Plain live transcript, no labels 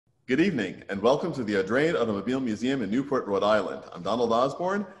Good evening and welcome to the Audrain Automobile Museum in Newport, Rhode Island. I'm Donald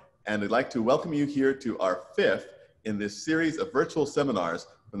Osborne and I'd like to welcome you here to our fifth in this series of virtual seminars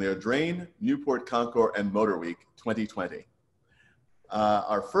from the Audrain, Newport, Concours and Motor Week 2020.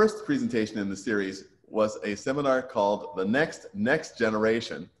 Our first presentation in the series was a seminar called The Next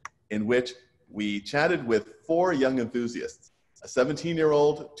Generation, in which we chatted with four young enthusiasts, a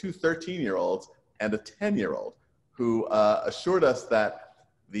 17-year-old, two 13-year-olds, and a 10-year-old, who assured us that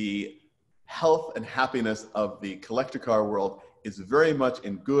the health and happiness of the collector car world is very much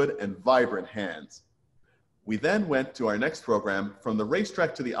in good and vibrant hands. We then went to our next program, From the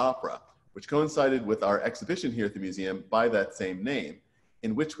Racetrack to the Opera, which coincided with our exhibition here at the museum by that same name,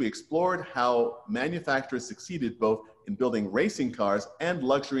 in which we explored how manufacturers succeeded both in building racing cars and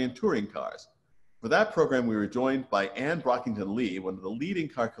luxury and touring cars. For that program, we were joined by Anne Brockington Lee, one of the leading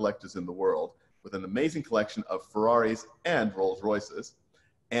car collectors in the world, with an amazing collection of Ferraris and Rolls-Royces,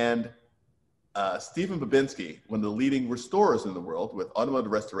 and Stephen Babinski, one of the leading restorers in the world with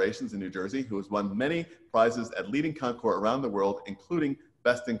Automotive Restorations in New Jersey, who has won many prizes at leading concours around the world, including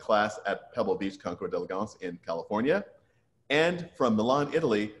Best in Class at Pebble Beach Concours d'Elegance in California, and from Milan,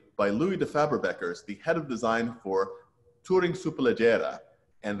 Italy, by Louis de Faber-Beckers, the head of design for Touring Superleggera.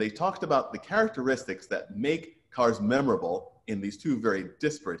 And they talked about the characteristics that make cars memorable in these two very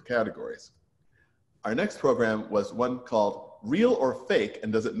disparate categories. Our next program was one called Real or Fake,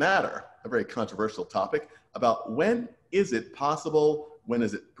 and Does It Matter? A very controversial topic about when is it possible, when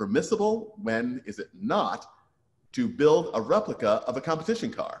is it permissible, when is it not, to build a replica of a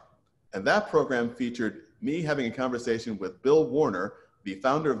competition car. And that program featured me having a conversation with Bill Warner, the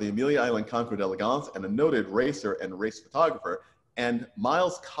founder of the Amelia Island Concours d'Elegance and a noted racer and race photographer, and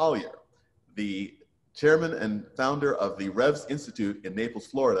Miles Collier, the chairman and founder of the Revs Institute in Naples,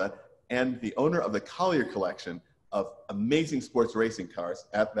 Florida, and the owner of the Collier Collection of amazing sports racing cars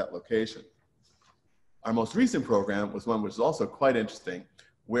at that location. Our most recent program was one which is also quite interesting,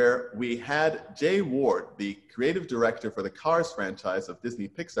 where we had Jay Ward, the creative director for the Cars franchise of Disney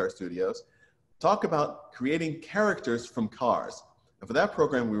Pixar Studios, talk about creating characters from cars. And for that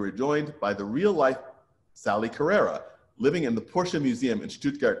program, we were joined by the real-life Sally Carrera, living in the Porsche Museum in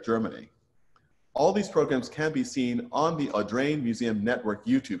Stuttgart, Germany. All these programs can be seen on the Audrain Museum Network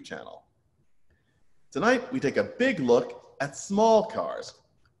YouTube channel. Tonight, we take a big look at small cars.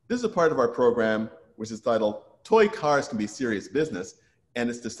 This is a part of our program which is titled Toy Cars Can Be Serious Business, and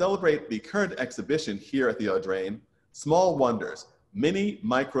it's to celebrate the current exhibition here at the Audrain, Small Wonders, Mini,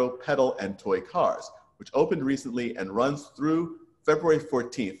 Micro, Pedal, and Toy Cars, which opened recently and runs through February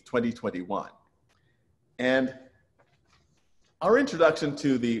 14th, 2021. And our introduction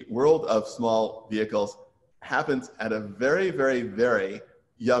to the world of small vehicles happens at a very, very, very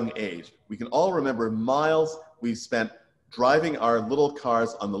young age. We can all remember miles we spent driving our little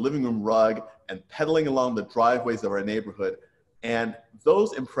cars on the living room rug and pedaling along the driveways of our neighborhood. And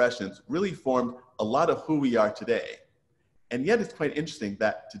those impressions really formed a lot of who we are today. And yet it's quite interesting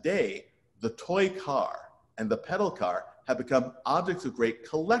that today, the toy car and the pedal car have become objects of great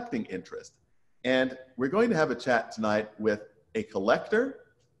collecting interest. And we're going to have a chat tonight with a collector,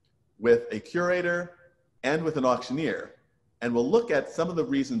 with a curator, and with an auctioneer. And we'll look at some of the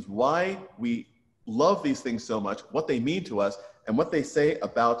reasons why we love these things so much, what they mean to us, and what they say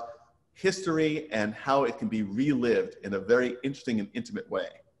about history and how it can be relived in a very interesting and intimate way.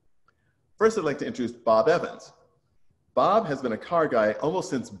 First, I'd like to introduce Bob Evans. Bob has been a car guy almost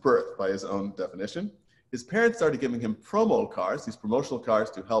since birth, by his own definition. His parents started giving him promo cars, these promotional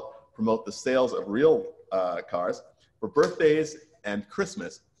cars to help promote the sales of real cars, for birthdays and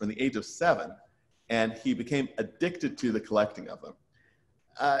Christmas from the age of 7. And he became addicted to the collecting of them.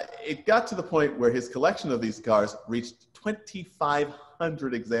 It got to the point where his collection of these cars reached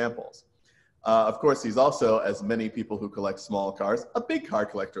 2,500 examples. Of course, he's also, as many people who collect small cars, a big car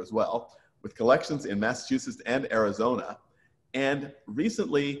collector as well, with collections in Massachusetts and Arizona. And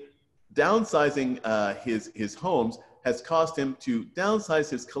recently, downsizing his homes has caused him to downsize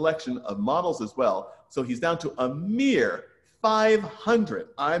his collection of models as well. So he's down to a mere 500.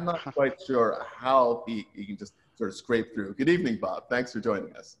 I'm not quite sure how he can just sort of scrape through. Good evening, Bob. Thanks for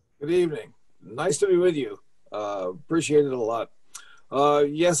joining us. Good evening. Nice to be with you. Appreciate it a lot.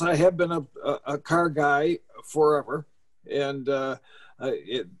 Yes, I have been a car guy forever. And the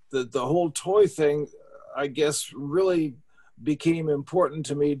whole toy thing, I guess, really became important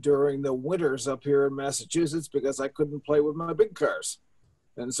to me during the winters up here in Massachusetts because I couldn't play with my big cars.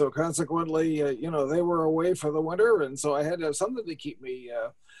 And so consequently, they were away for the winter. And so I had to have something to keep me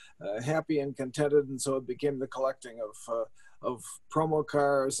happy and contented. And so it became the collecting of promo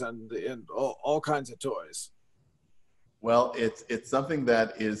cars and all kinds of toys. Well, it's something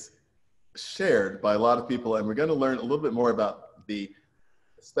that is shared by a lot of people, and we're going to learn a little bit more about the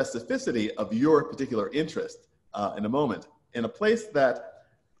specificity of your particular interest in a moment. In a place that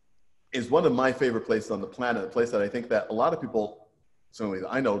is one of my favorite places on the planet, a place that I think that a lot of people, certainly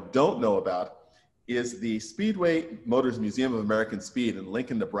I know, don't know about, is the Speedway Motors Museum of American Speed in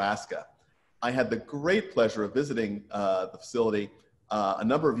Lincoln, Nebraska. I had the great pleasure of visiting the facility a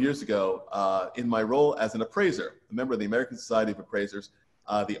number of years ago in my role as an appraiser, a member of the American Society of Appraisers.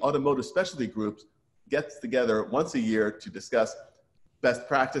 The automotive specialty groups gets together once a year to discuss best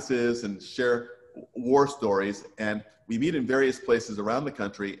practices and share war stories. And we meet in various places around the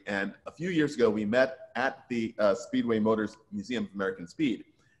country. And a few years ago, we met at the Speedway Motors Museum of American Speed.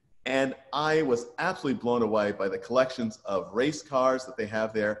 And I was absolutely blown away by the collections of race cars that they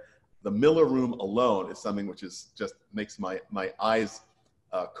have there. The Miller Room alone is something which is just makes my eyes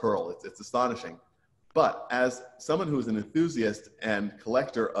curl. It's astonishing. But as someone who is an enthusiast and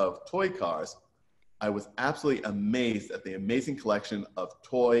collector of toy cars, I was absolutely amazed at the amazing collection of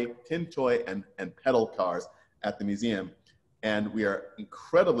tin toy and pedal cars at the museum. And we are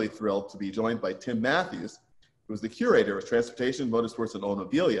incredibly thrilled to be joined by Tim Matthews, who is the curator of Transportation, Motorsports, and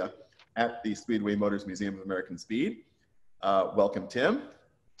Automobilia at the Speedway Motors Museum of American Speed. Welcome, Tim.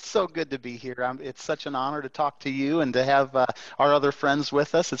 So good to be here. It's such an honor to talk to you and to have our other friends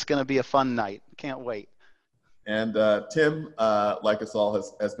with us. It's going to be a fun night. Can't wait. And Tim, like us all,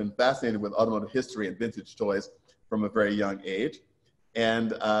 has been fascinated with automotive history and vintage toys from a very young age.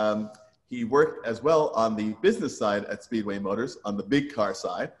 And he worked as well on the business side at Speedway Motors, on the big car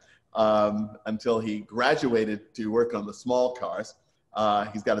side, until he graduated to work on the small cars.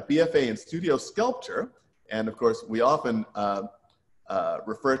 He's got a BFA in studio sculpture. And of course, we often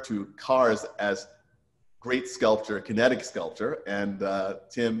refer to cars as great sculpture, kinetic sculpture. And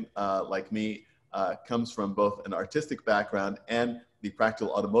Tim, like me, comes from both an artistic background and the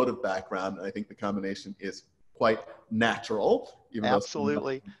practical automotive background. And I think the combination is quite natural, even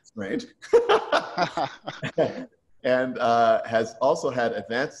absolutely though it's strange. And has also had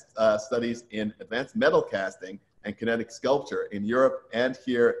advanced studies in advanced metal casting and kinetic sculpture in Europe and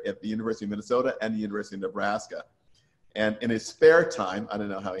here at the University of Minnesota and the University of Nebraska. And in his spare time, I don't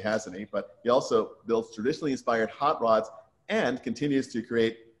know how he has any, but he also builds traditionally inspired hot rods and continues to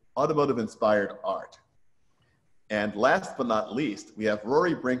create automotive inspired art. And last but not least, we have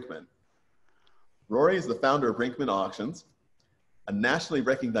Rory Brinkman. Rory is the founder of Brinkman Auctions, a nationally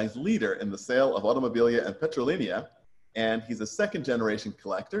recognized leader in the sale of automobilia and petrolinia. And he's a second generation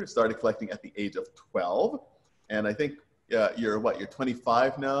collector, started collecting at the age of 12. And I think you're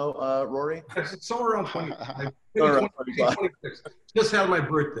 25 now, Rory? Somewhere around 20. Around 25. 26. Just had my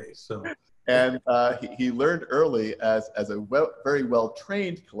birthday, so. And he learned early as a very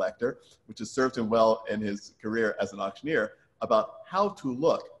well-trained collector, which has served him well in his career as an auctioneer, about how to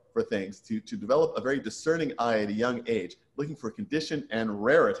look for things, to develop a very discerning eye at a young age, looking for condition and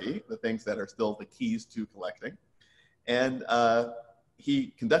rarity, the things that are still the keys to collecting. And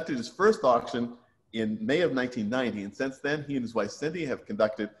he conducted his first auction in May of 1990, and since then, he and his wife Cindy have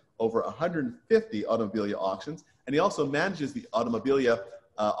conducted over 150 automobilia auctions, and he also manages the automobilia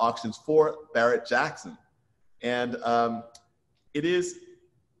auctions for Barrett Jackson. And it is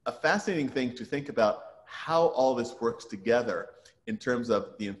a fascinating thing to think about how all this works together in terms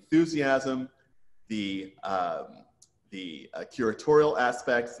of the enthusiasm, the curatorial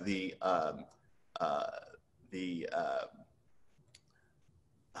aspects,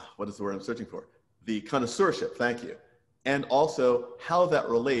 what is the word I'm searching for? The connoisseurship, thank you. And also how that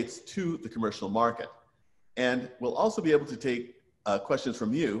relates to the commercial market. And we'll also be able to take questions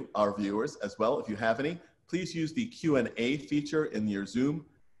from you, our viewers, as well. If you have any, please use the Q&A feature in your Zoom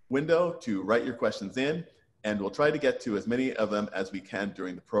window to write your questions in, and we'll try to get to as many of them as we can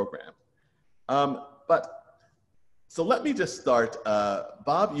during the program. So let me just start.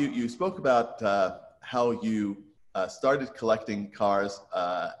 Bob, you spoke about how you started collecting cars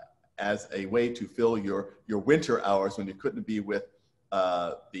as a way to fill your winter hours when you couldn't be with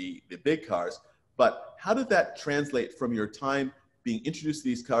the big cars. But how did that translate from your time being introduced to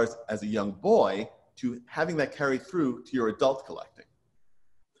these cars as a young boy to having that carry through to your adult collecting?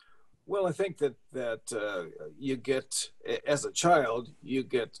 Well, I think that you get, as a child, you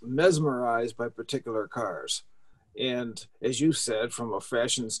get mesmerized by particular cars. And as you said, from a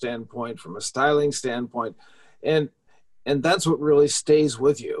fashion standpoint, from a styling standpoint, and that's what really stays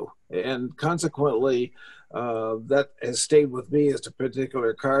with you. And consequently, that has stayed with me as to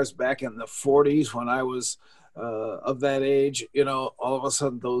particular cars back in the 40s when I was of that age. You know, all of a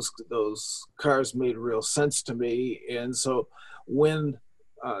sudden those cars made real sense to me. And so when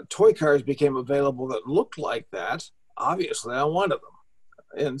toy cars became available that looked like that, obviously I wanted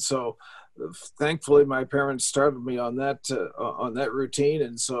them. And so thankfully, my parents started me on that routine,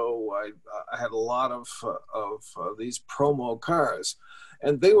 and so I had a lot of these promo cars,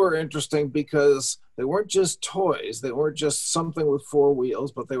 and they were interesting because they weren't just toys. They weren't just something with four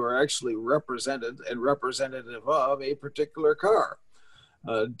wheels, but they were actually represented and representative of a particular car.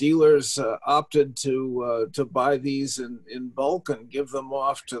 Dealers opted to buy these in bulk and give them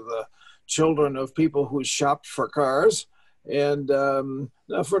off to the children of people who shopped for cars. And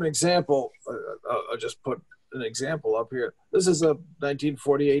now for an example, I'll just put an example up here. This is a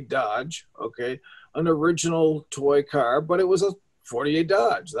 1948 Dodge, okay, an original toy car, but it was a 48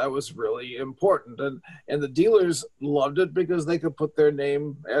 Dodge. That was really important. And the dealers loved it because they could put their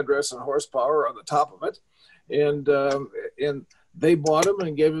name, address, and horsepower on the top of it. And they bought them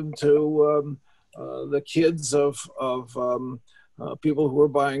and gave them to the kids of people who were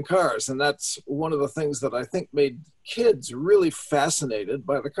buying cars. And that's one of the things that I think made kids really fascinated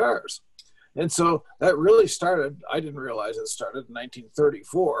by the cars. And so that really started, I didn't realize it started in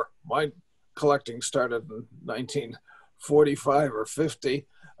 1934. My collecting started in 1945 or 50.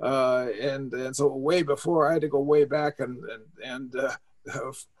 And so way before, I had to go way back and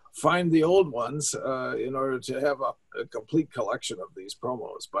find the old ones in order to have a complete collection of these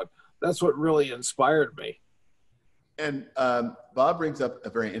promos. But that's what really inspired me. And Bob brings up a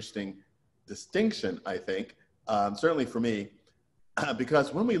very interesting distinction, I think, certainly for me,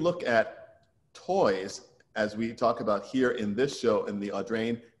 because when we look at toys, as we talk about here in this show in the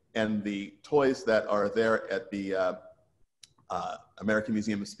Audrain, and the toys that are there at the American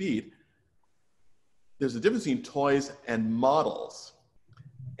Museum of Speed, there's a difference between toys and models.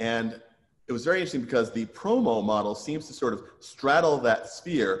 And it was very interesting because the promo model seems to sort of straddle that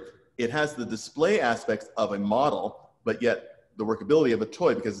sphere. It has the display aspects of a model, but yet the workability of a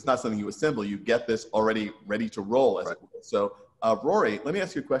toy, because it's not something you assemble. You get this already ready to roll, as it were. So, Rory, let me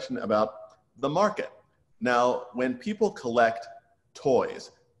ask you a question about the market. Now, when people collect toys,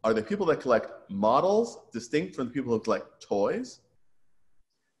 are there people that collect models distinct from the people who collect toys?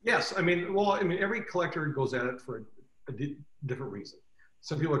 Yes, every collector goes at it for a different reason.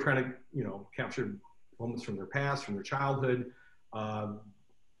 Some people are trying to, capture moments from their past, from their childhood.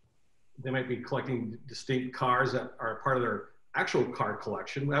 They might be collecting distinct cars that are part of their actual car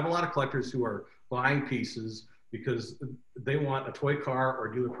collection. We have a lot of collectors who are buying pieces because they want a toy car or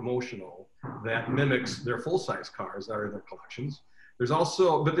dealer promotional that mimics their full-size cars that are in their collections. There's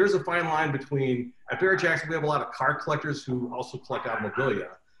a fine line between, at Barrett-Jackson, we have a lot of car collectors who also collect automobilia,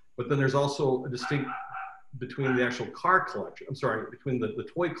 but then there's also a distinct between the actual car collection, between the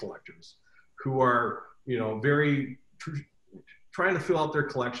toy collectors who are, very trying to fill out their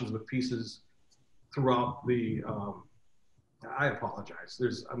collections with pieces throughout the, I apologize.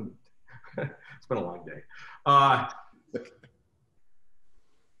 It's been a long day.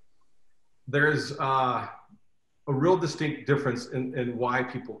 There's a real distinct difference in why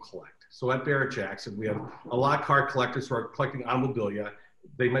people collect. So at Barrett-Jackson, we have a lot of car collectors who are collecting automobilia.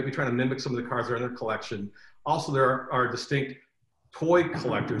 They might be trying to mimic some of the cars that are in their collection. Also, there are distinct toy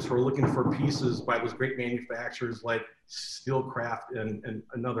collectors who are looking for pieces by those great manufacturers like Steelcraft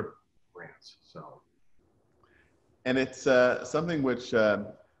and other brands. So, and it's something which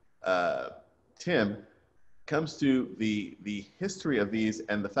Tim comes to the history of these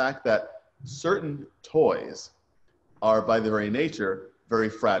and the fact that certain toys are by their very nature very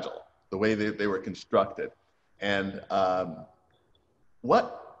fragile, the way they were constructed. And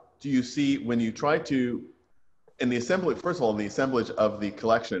what do you see when you try to, in the assembly, first of all, in the assemblage of the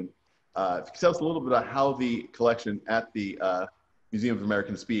collection, if you tell us a little bit about how the collection at the Museum of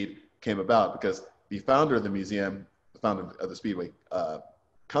American Speed came about, because the founder of the museum, the founder of the Speedway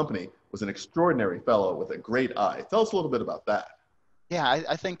company, was an extraordinary fellow with a great eye. Tell us a little bit about that. Yeah,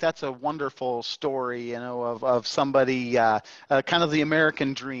 I think that's a wonderful story, of somebody, kind of the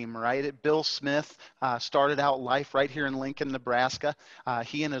American dream, right? Bill Smith started out life right here in Lincoln, Nebraska.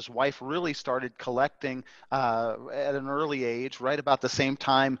 He and his wife really started collecting at an early age, right about the same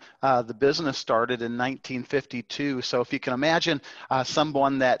time the business started in 1952. So if you can imagine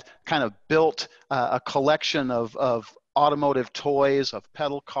someone that kind of built a collection of automotive toys, of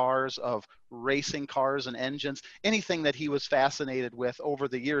pedal cars, of racing cars and engines, anything that he was fascinated with over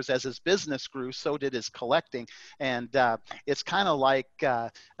the years. As his business grew, so did his collecting. And it's kind of like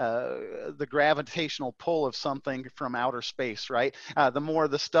the gravitational pull of something from outer space, right? The more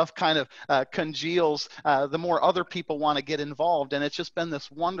the stuff kind of congeals, the more other people want to get involved. And it's just been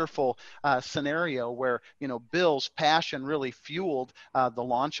this wonderful scenario where, Bill's passion really fueled the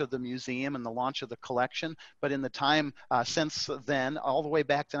launch of the museum and the launch of the collection. But in the time since then, all the way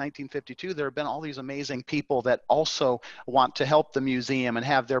back to 1952, there have been all these amazing people that also want to help the museum and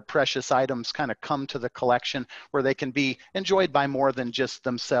have their precious items kind of come to the collection where they can be enjoyed by more than just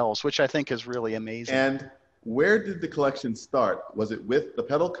themselves, which I think is really amazing. And where did the collection start? Was it with the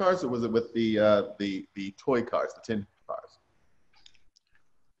pedal cars, or was it with the toy cars, the tin cars?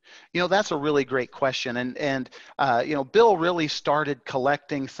 You know, that's a really great question. And you know, Bill really started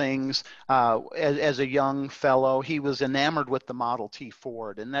collecting things as a young fellow. He was enamored with the Model T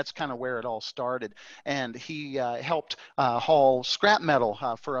Ford, and that's kind of where it all started. And he helped haul scrap metal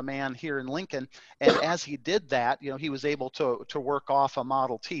for a man here in Lincoln. And as he did that, you know, he was able to work off a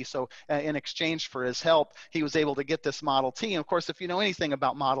Model T. So in exchange for his help, he was able to get this Model T. And of course, if you know anything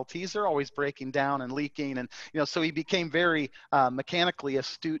about Model Ts, they're always breaking down and leaking. And, you know, so he became very mechanically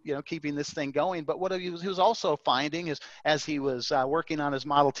astute, you know, keeping this thing going. But what he was also finding is, as he was working on his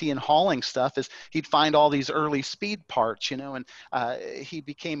Model T and hauling stuff, is he'd find all these early speed parts, you know, and he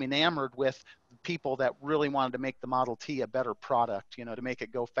became enamored with people that really wanted to make the Model T a better product, you know, to make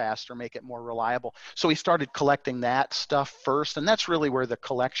it go faster, make it more reliable. So he started collecting that stuff first, and that's really where the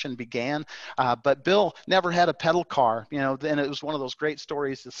collection began. But Bill never had a pedal car, you know, and it was one of those great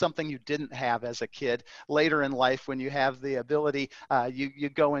stories. It's something you didn't have as a kid. Later in life, when you have the ability, you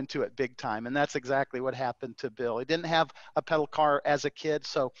go into it big time, and that's exactly what happened to Bill. He didn't have a pedal car as a kid,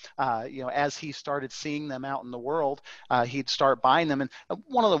 so you know, as he started seeing them out in the world, he'd start buying them. And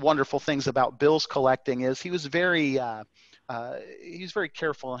one of the wonderful things about Bill's collecting is he was very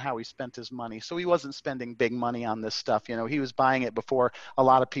careful in how he spent his money. So he wasn't spending big money on this stuff. You know, he was buying it before a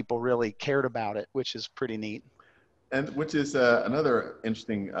lot of people really cared about it, which is pretty neat. And which is another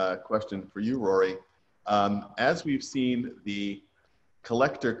interesting question for you, Rory. As we've seen the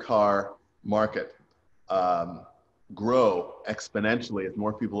collector car market grow exponentially as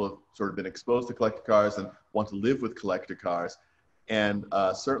more people have sort of been exposed to collector cars and want to live with collector cars, and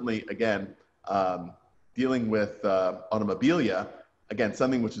certainly, again, dealing with automobilia, again,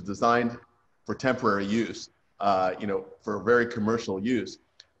 something which is designed for temporary use, you know, for very commercial use.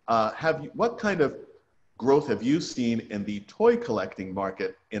 What kind of growth have you seen in the toy collecting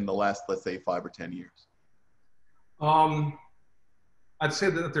market in the last, let's say, 5 or 10 years? I'd say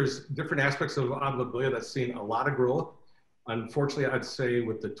that there's different aspects of automobilia that's seen a lot of growth. Unfortunately, I'd say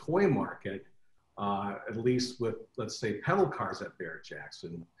with the toy market, at least with, let's say, pedal cars at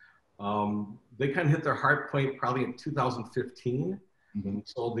Barrett-Jackson, they kind of hit their heart point probably in 2015 when we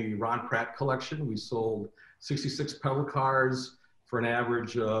sold the Ron Pratt collection. We sold 66 pedal cars for an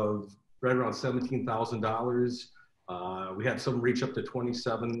average of right around $17,000. We had some reach up to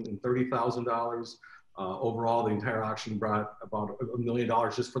 $27,000 and $30,000. Overall, the entire auction brought about $1 million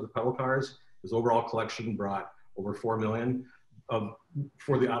just for the pedal cars. His overall collection brought over $4 million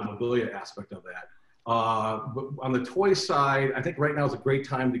for the automobilia aspect of that. But on the toy side, I think right now is a great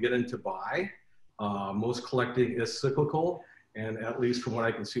time to get into buy. Most collecting is cyclical, and at least from what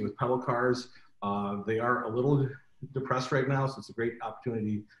I can see with pedal cars, they are a little depressed right now, so it's a great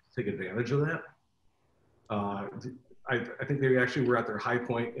opportunity to take advantage of that. I think they actually were at their high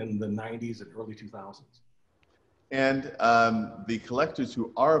point in the 90s and early 2000s. And the collectors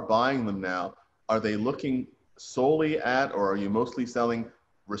who are buying them now, are they looking solely at, or are you mostly selling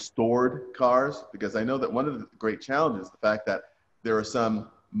restored cars? Because I know that one of the great challenges is the fact that there are some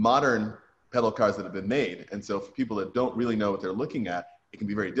modern pedal cars that have been made. And so for people that don't really know what they're looking at, it can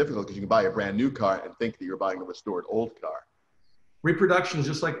be very difficult because you can buy a brand new car and think that you're buying a restored old car. Reproductions,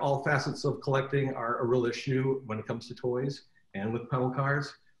 just like all facets of collecting, are a real issue when it comes to toys and with pedal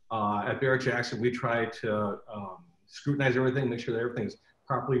cars. At Barrett-Jackson, we try to scrutinize everything, make sure that everything is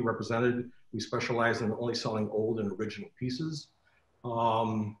properly represented. We specialize in only selling old and original pieces.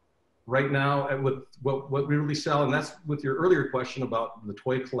 Right now, with what we really sell, and that's with your earlier question about the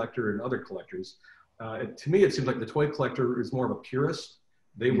toy collector and other collectors, to me, it seems like the toy collector is more of a purist.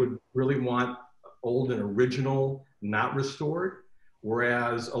 They would really want old and original, not restored.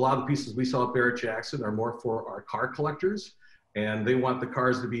 Whereas a lot of the pieces we sell at Barrett-Jackson are more for our car collectors, and they want the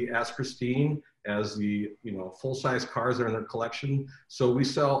cars to be as pristine as the full-size cars that are in their collection. So we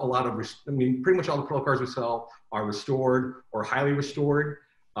sell a lot of, pretty much all the pedal cars we sell are restored or highly restored.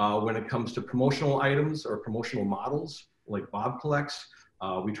 When it comes to promotional items or promotional models, like Bob collects,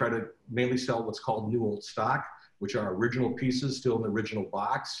 we try to mainly sell what's called new old stock, which are original pieces still in the original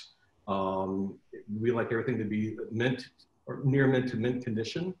box. We like everything to be mint or near mint to mint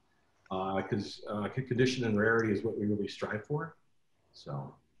condition, because condition and rarity is what we really strive for.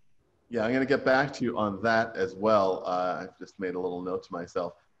 So. Yeah, I'm going to get back to you on that as well. I've just made a little note to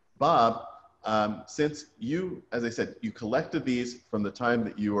myself. Bob, since you, as I said, you collected these from the time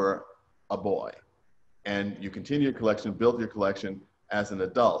that you were a boy, and you continued your collection, built your collection as an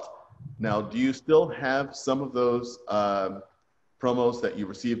adult. Now, do you still have some of those promos that you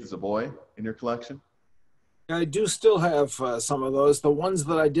received as a boy in your collection? I do still have some of those. The ones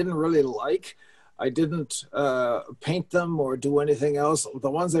that I didn't really like, I didn't paint them or do anything else. The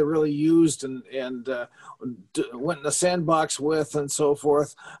ones I really used and went in the sandbox with and so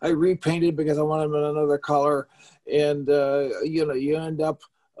forth, I repainted because I wanted them in another color. And, you end up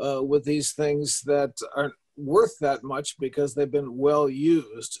with these things that aren't worth that much because they've been well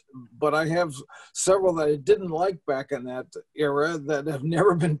used. But I have several that I didn't like back in that era that have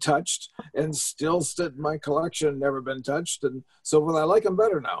never been touched and still sit in my collection, never been touched. And so I like them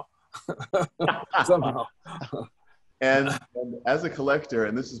better now. Somehow. And as a collector,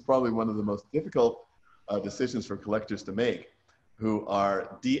 and this is probably one of the most difficult decisions for collectors to make, who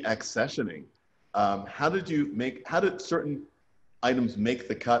are de-accessioning, how did certain items make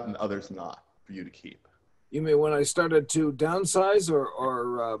the cut and others not for you to keep? You mean when I started to downsize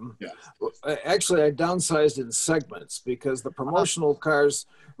or Yes. Actually I downsized in segments because the promotional cars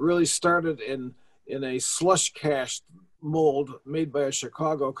really started in a slush cash mold made by a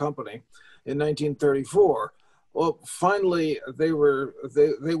Chicago company in 1934. Well, finally they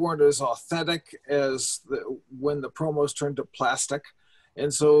weren't as authentic as when the promos turned to plastic.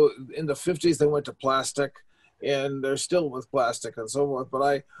 And so in the 50s they went to plastic, and they're still with plastic and so forth.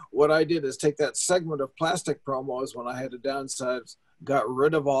 But what I did is take that segment of plastic promos when I had to downsize, got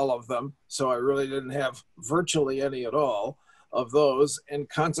rid of all of them. So I really didn't have virtually any at all of those, and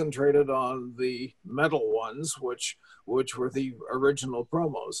concentrated on the metal ones, which were the original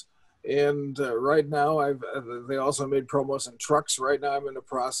promos. And right now they also made promos in trucks. Right now I'm in the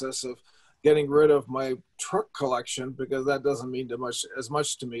process of getting rid of my truck collection because that doesn't mean as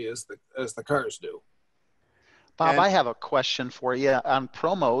much to me as the cars do. Bob, I have a question for you on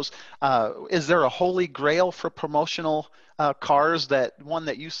promos. Is there a holy grail for promotional cars, one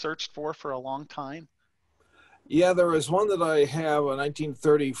that you searched for a long time? Yeah, there is one that I have, a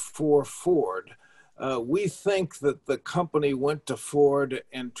 1934 Ford. We think that the company went to Ford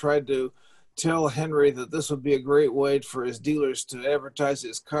and tried to tell Henry that this would be a great way for his dealers to advertise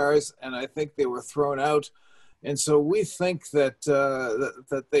his cars, and I think they were thrown out. And so we think that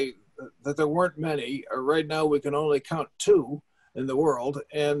that there weren't many. Right now we can only count 2 in the world,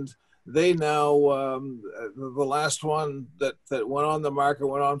 and they now the last one that went on the market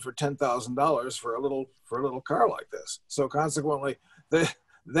went on for $10,000 for a little car like this. So consequently,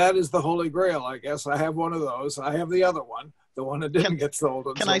 that is the holy grail, I guess. I have one of those. I have the other one, the one that didn't get sold.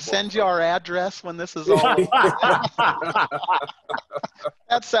 Can I send you our address when this is all over?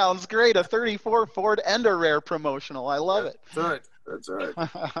 That sounds great. A 34 Ford and a rare promotional. I love it. That's right. That's right.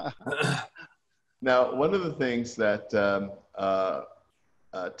 Now, one of the things that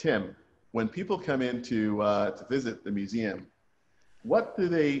Tim, when people come in to visit the museum,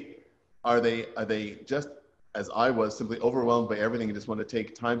 are they just, as I was, simply overwhelmed by everything and just want to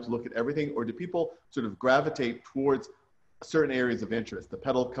take time to look at everything? Or do people sort of gravitate towards certain areas of interest? The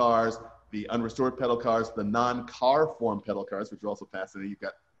pedal cars, the unrestored pedal cars, the non-car form pedal cars, which are also fascinating. You've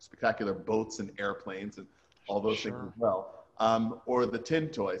got spectacular boats and airplanes and all those things as well. Or the tin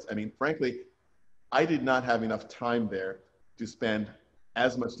toys. I mean, frankly, I did not have enough time there to spend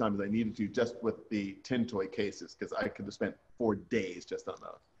as much time as I needed to just with the tin toy cases, because I could have spent 4 days just on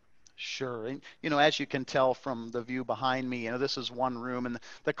those. Sure. And, as you can tell from the view behind me, this is one room, and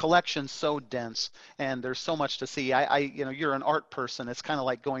the collection's so dense and there's so much to see. You're an art person. It's kind of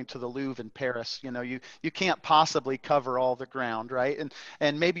like going to the Louvre in Paris. You can't possibly cover all the ground, right?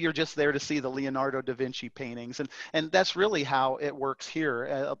 And maybe you're just there to see the Leonardo da Vinci paintings. And that's really how it works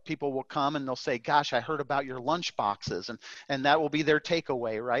here. People will come and they'll say, gosh, I heard about your lunch boxes. And that will be their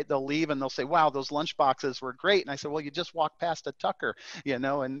takeaway, right? They'll leave and they'll say, wow, those lunch boxes were great. And I said, well, you just walked past a Tucker,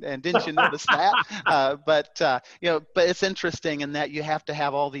 and didn't you notice that? But it's interesting in that you have to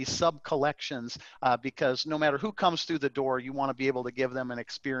have all these sub collections because no matter who comes through the door, you want to be able to give them an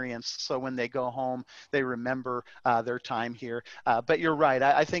experience. So when they go home, they remember their time here. But you're right.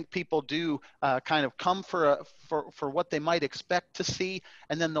 I think people do kind of come for what they might expect to see,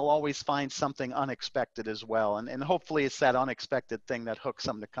 and then they'll always find something unexpected as well. And hopefully it's that unexpected thing that hooks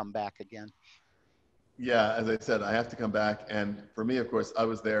them to come back again. Yeah, as I said, I have to come back. And for me, of course, I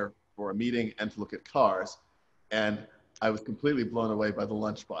was there for a meeting and to look at cars. And I was completely blown away by the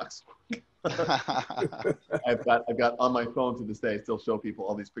lunchbox. I've got on my phone to this day, I still show people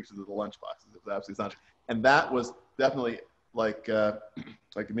all these pictures of the lunchboxes. It was absolutely astonishing. And that was definitely like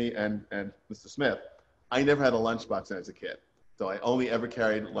me and Mr. Smith. I never had a lunchbox when I was a kid. So I only ever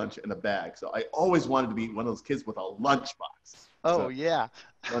carried lunch in a bag. So I always wanted to be one of those kids with a lunchbox. Oh, yeah.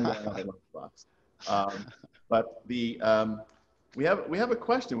 One day I had a lunchbox. But we have a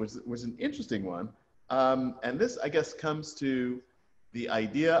question, which was an interesting one, and this, I guess, comes to the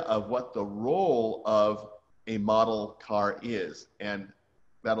idea of what the role of a model car is, and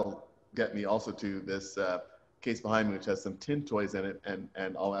that'll get me also to this case behind me, which has some tin toys in it,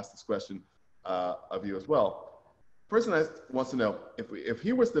 and I'll ask this question of you as well. Person wants to know if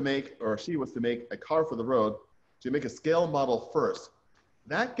he was to make, or she was to make a car for the road, to make a scale model first.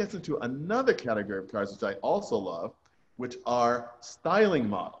 That gets into another category of cars, which I also love, which are styling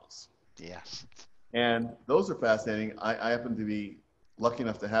models. Yes. And those are fascinating. I happen to be lucky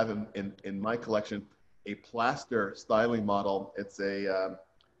enough to have in my collection a plaster styling model. It's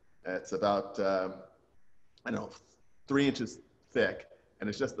about, I don't know, 3 inches thick. And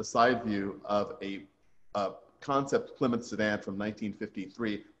it's just the side view of a concept Plymouth sedan from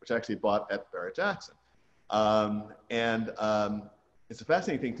 1953, which I actually bought at Barrett-Jackson. It's a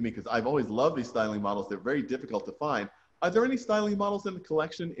fascinating thing to me because I've always loved these styling models. They're very difficult to find. Are there any styling models in the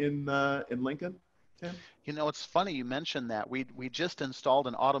collection in Lincoln, Tim? You know, it's funny you mentioned that. We just installed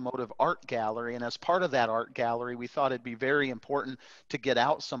an automotive art gallery, and as part of that art gallery, we thought it'd be very important to get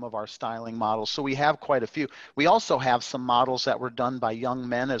out some of our styling models. So we have quite a few. We also have some models that were done by young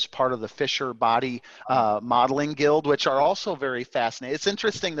men as part of the Fisher Body Modeling Guild, which are also very fascinating. It's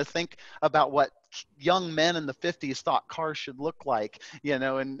interesting to think about what young men in the 50s thought cars should look like, you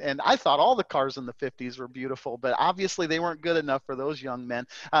know, and I thought all the cars in the 50s were beautiful, but obviously they weren't good enough for those young men.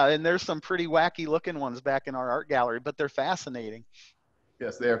 And there's some pretty wacky looking ones back in our art gallery, but they're fascinating.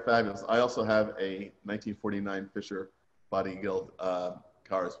 Yes, they are fabulous. I also have a 1949 Fisher Body Guild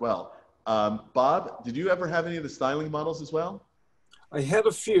car as well. Bob, did you ever have any of the styling models as well? I had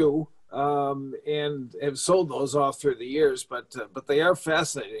a few and have sold those off through the years, but they are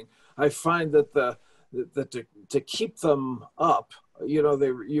fascinating. I find that to keep them up, you know,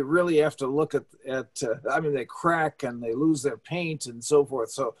 you really have to look at I mean, they crack and they lose their paint and so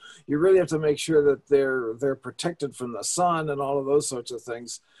forth. So you really have to make sure that they're protected from the sun and all of those sorts of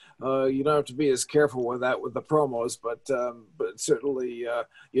things. You don't have to be as careful with that with the promos, but certainly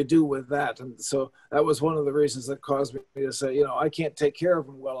you do with that. And so that was one of the reasons that caused me to say, you know, I can't take care of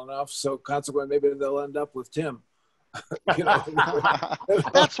them well enough. So consequently, maybe they'll end up with Tim. You know?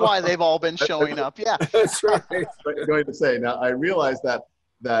 That's why they've all been showing up. Yeah, that's right. I'm going to say now, I realize that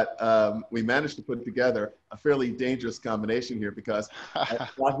we managed to put together a fairly dangerous combination here because I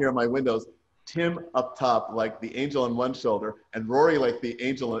got here on my windows, Tim up top like the angel on one shoulder, and Rory like the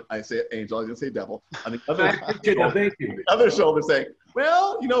angel. I say angel, I didn't say devil. On the other, Thank you. the other shoulder, saying,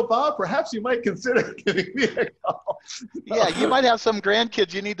 "Well, you know, Bob, perhaps you might consider giving me a call." Yeah, you might have some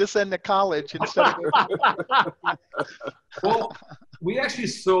grandkids you need to send to college instead of. Well, we actually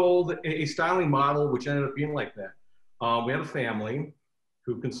sold a styling model, which ended up being like that. We had a family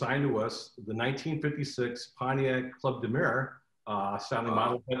who consigned to us the 1956 Pontiac Club de Mer styling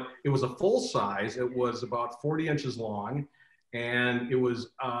model. But it was a full size. It was about 40 inches long, and it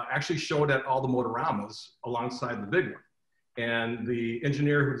was actually showed at all the Motoramas alongside the big one. And the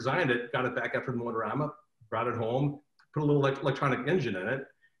engineer who designed it got it back after the Motorama, brought it home, put a little electronic engine in it,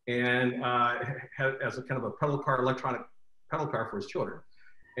 and had as a kind of a electronic pedal car for his children.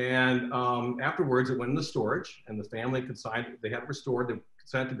 And afterwards, it went into storage, and the family consigned. They had it restored. They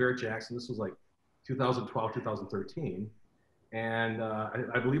consigned it to Barrett-Jackson. This was like 2012, 2013. And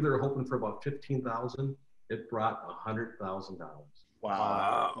I believe they were hoping for about $15,000. It brought $100,000.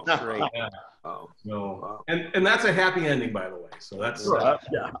 Wow. Great. Yeah. Wow. So, Wow. and that's a happy ending, by the way. So that's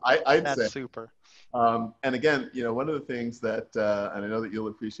Yeah, I'd That's say. super. And again, you know, one of the things that, and I know that you'll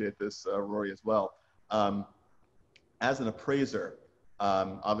appreciate this, Rory, as well. As an appraiser,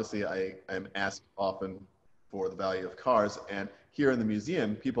 obviously I am asked often for the value of cars, and here in the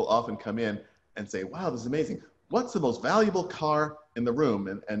museum, people often come in and say, "Wow, this is amazing. What's the most valuable car in the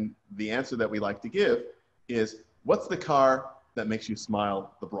room?" And the answer that we like to give is, what's the car that makes you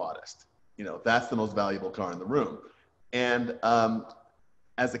smile the broadest? You know, that's the most valuable car in the room. And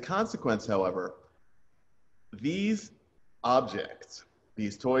as a consequence, however, these objects,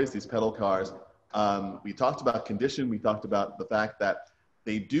 these toys, these pedal cars, we talked about condition, we talked about the fact that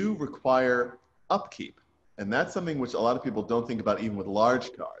they do require upkeep. And that's something which a lot of people don't think about even with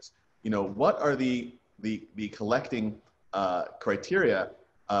large cars. You know, what are the collecting criteria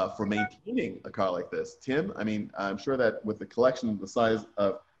for maintaining a car like this? Tim, I mean, I'm sure that with the collection the size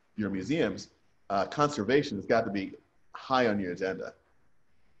of your museums, conservation has got to be high on your agenda.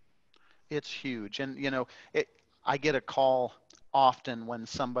 It's huge. And, you know, I get a call often when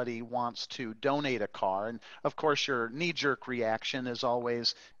somebody wants to donate a car. And of course, your knee-jerk reaction is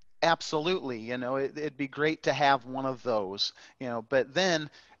always, absolutely, you know, it'd be great to have one of those, you know, but then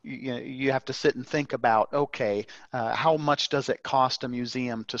you have to sit and think about, okay, how much does it cost a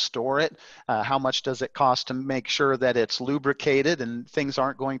museum to store it? How much does it cost to make sure that it's lubricated and things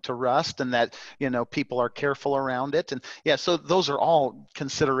aren't going to rust, and that, people are careful around it? And yeah, so those are all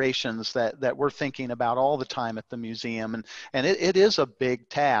considerations that we're thinking about all the time at the museum. And it is a big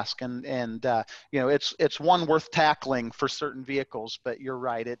task, and it's one worth tackling for certain vehicles, but you're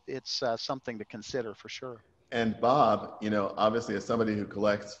right, it's something to consider for sure. And Bob, obviously as somebody who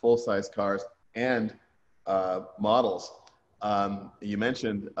collects full-size cars and models, you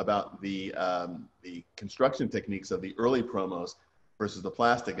mentioned about the construction techniques of the early promos versus the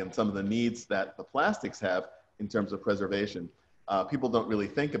plastic, and some of the needs that the plastics have in terms of preservation. People don't really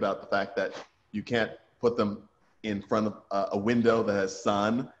think about the fact that you can't put them in front of a window that has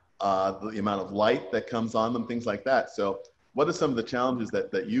sun, the amount of light that comes on them, things like that. So what are some of the challenges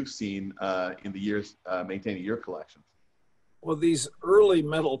that you've seen in the years maintaining your collections? Well, these early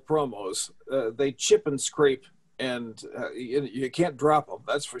metal promos, they chip and scrape, and you can't drop them,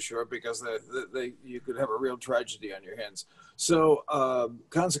 that's for sure, because you could have a real tragedy on your hands. So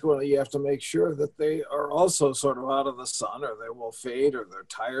consequently, you have to make sure that they are also sort of out of the sun, or they will fade, or their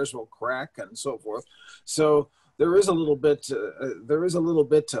tires will crack, and so forth. So there is a little bit to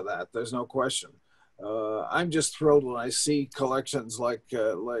that. There's no question. I'm just thrilled when I see collections like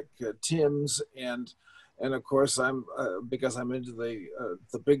Tim's, and of course I'm because I'm into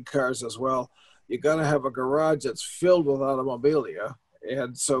the big cars as well. You got to have a garage that's filled with automobilia,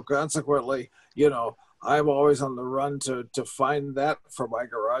 and so consequently, I'm always on the run to find that for my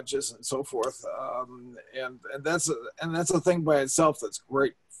garages and so forth. And that's a thing by itself that's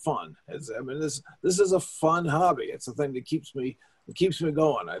great fun. This is a fun hobby. It's a thing that keeps me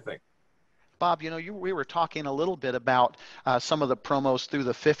going, I think. Bob, we were talking a little bit about some of the promos through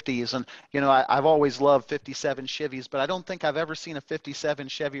the 50s, and I've always loved 57 Chevys, but I don't think I've ever seen a 57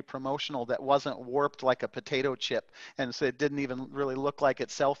 Chevy promotional that wasn't warped like a potato chip, and so it didn't even really look like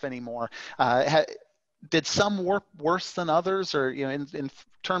itself anymore. Did some warp worse than others, or in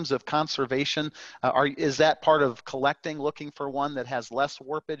terms of conservation, is that part of collecting, looking for one that has less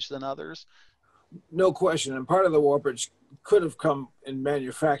warpage than others? No question, and part of the warpage could have come in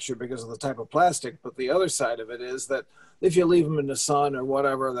manufacture because of the type of plastic, but the other side of it is that if you leave them in the sun or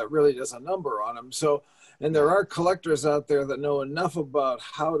whatever, that really does a number on them. So, and there are collectors out there that know enough about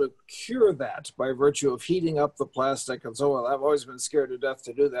how to cure that by virtue of heating up the plastic and so on. I've always been scared to death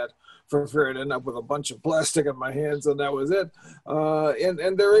to do that for fear I'd end up with a bunch of plastic in my hands, and that was it.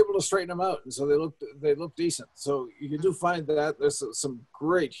 And they're able to straighten them out, and so they look decent. So you do find that there's some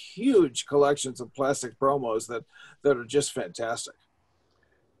great, huge collections of plastic promos that are just fantastic.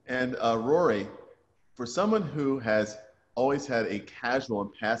 And Rory, for someone who has always had a casual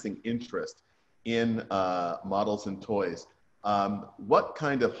and passing interest in models and toys, what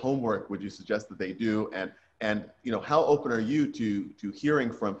kind of homework would you suggest that they do? And how open are you to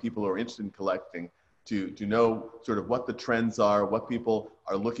hearing from people who are interested in collecting, to know sort of what the trends are, what people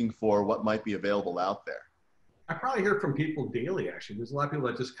are looking for, what might be available out there? I probably hear from people daily, actually. There's a lot of people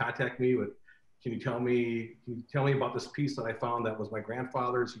that just contact me with, can you tell me about this piece that I found that was my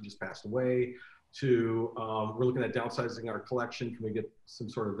grandfather's, who just passed away, to we're looking at downsizing our collection, can we get some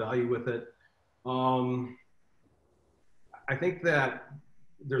sort of value with it? I think that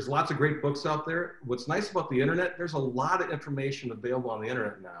there's lots of great books out there. What's nice about the internet, there's a lot of information available on the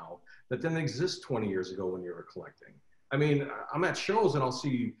internet now that didn't exist 20 years ago when you were collecting. I mean, I'm at shows and I'll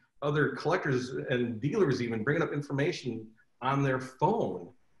see other collectors and dealers even bringing up information on their phone,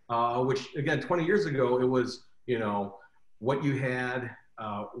 which again, 20 years ago, it was, what you had,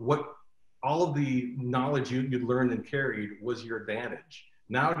 what all of the knowledge you'd learned and carried was your advantage.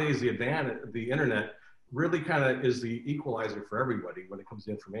 Nowadays, the internet really kind of is the equalizer for everybody when it comes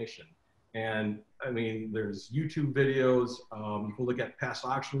to information. And I mean, there's YouTube videos, you can look at past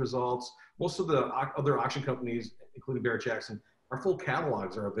auction results. Most of the other auction companies, including Barrett-Jackson, our full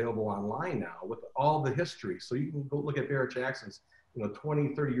catalogs are available online now with all the history. So you can go look at Barrett-Jackson's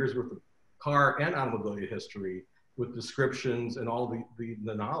 20, 30 years worth of car and automobile history with descriptions and all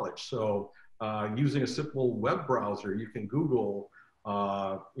the knowledge. So using a simple web browser, you can Google,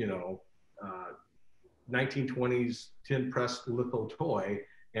 1920s tin press litho toy,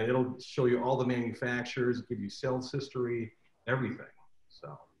 and it'll show you all the manufacturers, give you sales history, everything.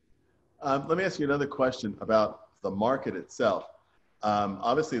 So let me ask you another question about the market itself.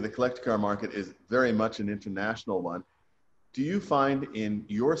 Obviously, the collector car market is very much an international one. Do you find in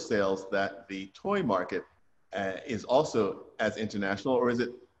your sales that the toy market is also as international, or is it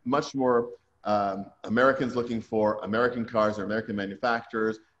much more Americans looking for American cars or American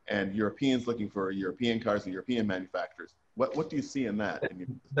manufacturers, and Europeans looking for European cars and European manufacturers. What do you see in that?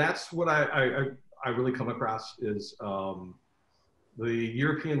 That's what I really come across is the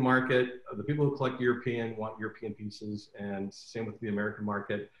European market. The people who collect European want European pieces, and same with the American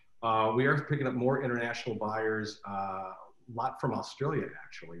market. We are picking up more international buyers, a lot from Australia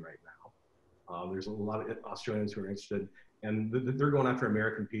actually right now. There's a lot of Australians who are interested, and they're going after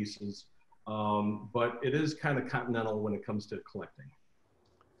American pieces. But it is kind of continental when it comes to collecting.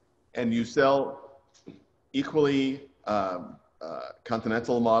 And you sell equally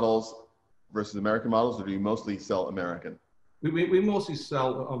continental models versus American models, or do you mostly sell American? We mostly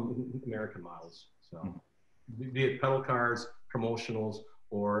sell American models, so be it pedal cars, promotionals,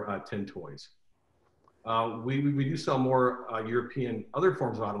 or tin toys. We do sell more European other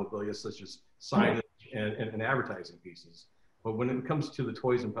forms of automobilia, such as signage and advertising pieces. But when it comes to the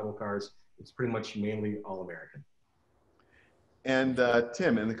toys and pedal cars, it's pretty much mainly all American. And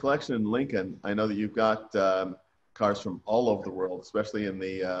Tim, in the collection in Lincoln, I know that you've got cars from all over the world, especially in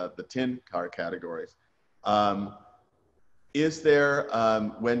the tin car categories. Is there,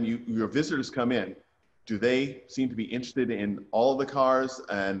 when your visitors come in, do they seem to be interested in all of the cars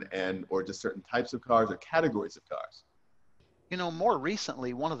or just certain types of cars or categories of cars? You know, more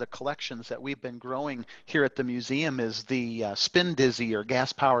recently, one of the collections that we've been growing here at the museum is the Spin Dizzy or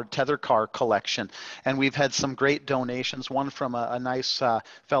gas-powered tether car collection. And we've had some great donations, one from a nice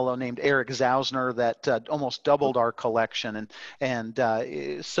fellow named Eric Zausner that almost doubled our collection.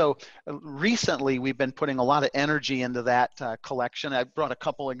 So recently, we've been putting a lot of energy into that collection. I brought a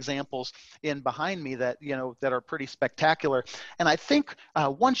couple examples in behind me that, that are pretty spectacular. And I think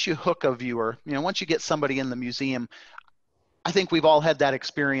once you hook a viewer, once you get somebody in the museum, I think we've all had that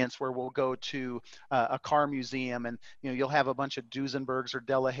experience where we'll go to a car museum and you'll have a bunch of Duesenbergs or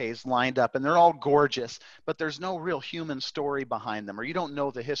Delahaye's lined up and they're all gorgeous, but there's no real human story behind them, or you don't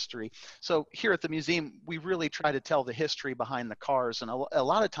know the history. So here at the museum, we really try to tell the history behind the cars, and a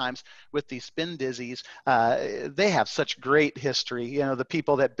lot of times with these Spin Dizzies, they have such great history. The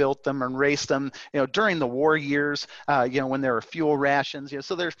people that built them and raced them, during the war years, when there were fuel rations,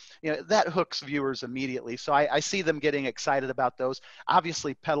 so there's, that hooks viewers immediately. So I see them getting excited about those.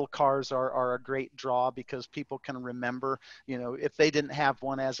 Obviously, pedal cars are a great draw because people can remember, if they didn't have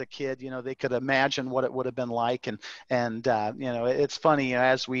one as a kid, they could imagine what it would have been like. And it's funny,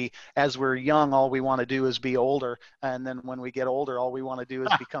 as we're young, all we want to do is be older. And then when we get older, all we want to do is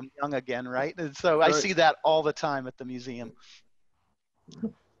become young again, right? And so I see that all the time at the museum.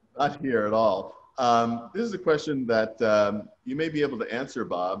 Not here at all. This is a question that you may be able to answer,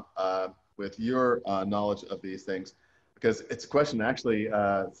 Bob, with your knowledge of these things. Because it's a question, actually,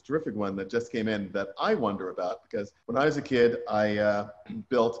 it's a terrific one that just came in that I wonder about. Because when I was a kid, I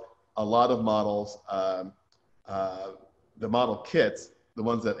built a lot of models, the model kits, the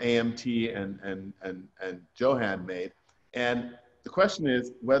ones that AMT and Johan made. And the question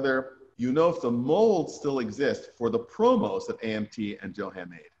is whether if the molds still exist for the promos that AMT and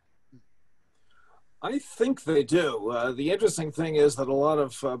Johan made. I think they do. The interesting thing is that a lot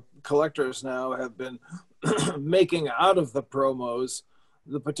of collectors now have been making out of the promos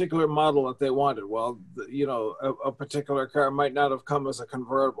the particular model that they wanted. Well, a particular car might not have come as a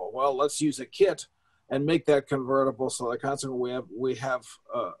convertible. Well, let's use a kit and make that convertible so that consequently we have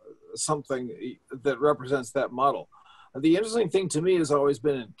something that represents that model. The interesting thing to me has always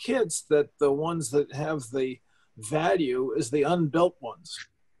been in kits that the ones that have the value is the unbuilt ones.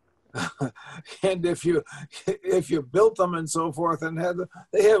 And if you built them and so forth and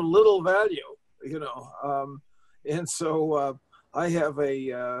they have little value, and so I have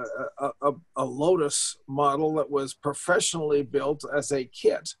a Lotus model that was professionally built as a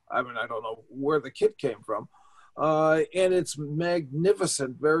kit. I mean, I don't know where the kit came from, and it's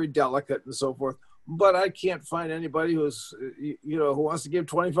magnificent, very delicate and so forth. But I can't find anybody who's who wants to give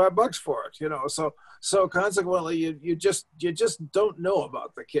 $25 for it. So consequently, you just don't know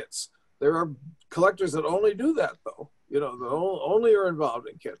about the kits. There are collectors that only do that, though. That only are involved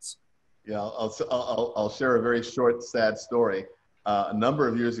in kits. Yeah, I'll share a very short, sad story. A number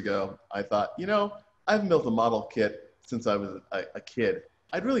of years ago, I thought, I haven't built a model kit since I was a kid.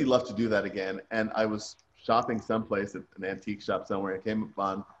 I'd really love to do that again. And I was shopping someplace at an antique shop somewhere. I came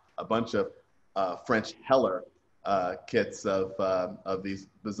upon a bunch of French Heller kits of these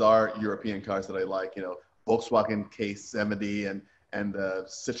bizarre European cars that I like, Volkswagen K70 and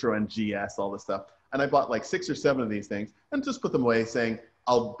Citroen GS, all this stuff. And I bought like 6 or 7 of these things and just put them away saying,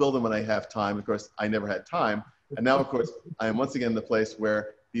 I'll build them when I have time. Of course, I never had time. And now, of course, I am once again in the place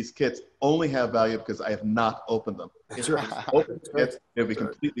where these kits only have value because I have not opened them. If I opened kits, it would be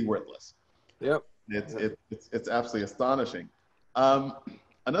completely worthless. Yep. It's absolutely astonishing.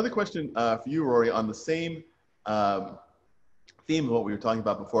 Another question for you, Rory, on the same theme of what we were talking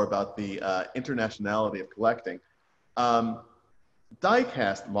about before about the internationality of collecting.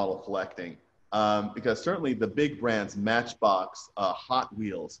 Die-cast model collecting, because certainly the big brands, Matchbox, Hot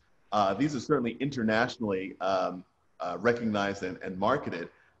Wheels, these are certainly internationally recognized and marketed.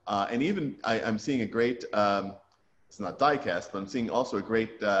 And even I'm seeing a great, it's not die-cast, but I'm seeing also a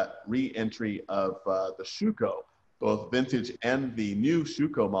great re-entry of the Schuco, both vintage and the new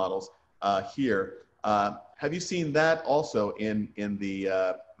Schuco models here. Have you seen that also in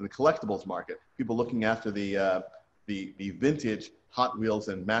the collectibles market? People looking after the vintage Hot Wheels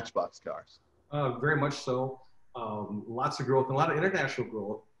and Matchbox cars. Very much so. Lots of growth and a lot of international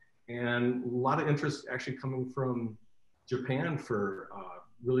growth, and a lot of interest actually coming from Japan for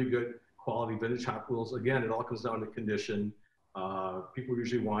really good quality vintage Hot Wheels. Again, it all comes down to condition. People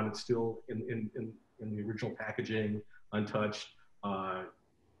usually want it still in the original packaging, untouched.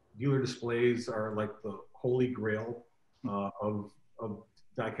 Dealer displays are like the holy grail of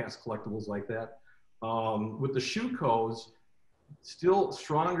die-cast collectibles like that. With the Schucos, still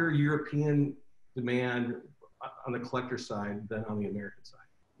stronger European demand on the collector side than on the American side.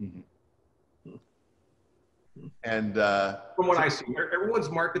 Mm-hmm. And from what I see, everyone's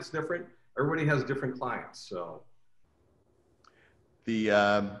market's different. Everybody has different clients. So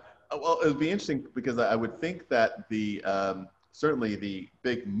well, it would be interesting because I would think that certainly the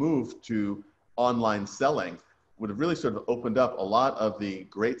big move to online selling would have really sort of opened up a lot of the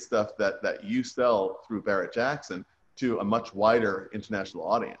great stuff that you sell through Barrett-Jackson to a much wider international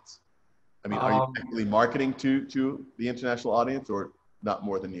audience. I mean, are you actively marketing to the international audience, or not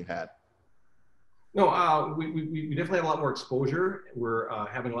more than you had? No, we definitely have a lot more exposure. We're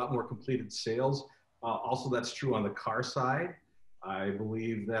having a lot more completed sales. Also, that's true on the car side. I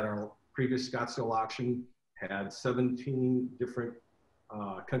believe that our previous Scottsdale auction had 17 different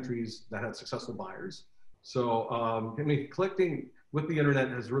countries that had successful buyers. So, I mean, collecting with the internet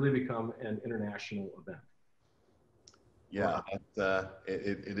has really become an international event. Yeah,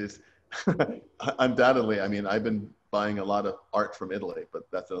 it is. Undoubtedly, I mean, I've been buying a lot of art from Italy, but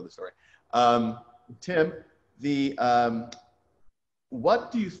that's another story. Tim,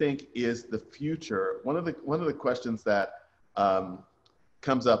 what do you think is the future? One of the questions that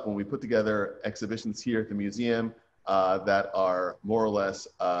comes up when we put together exhibitions here at the museum that are more or less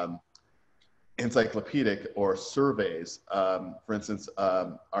encyclopedic or surveys. For instance,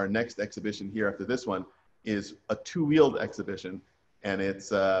 our next exhibition here after this one is a two-wheeled exhibition, and it's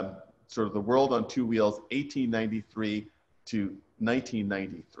sort of the world on two wheels, 1893 to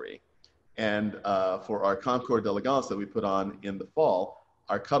 1993. And for our Concours d'Elegance that we put on in the fall,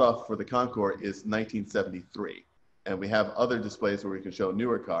 our cutoff for the Concours is 1973. And we have other displays where we can show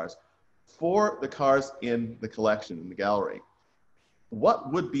newer cars. For the cars in the collection, in the gallery,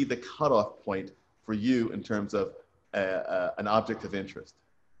 what would be the cutoff point for you in terms of an object of interest?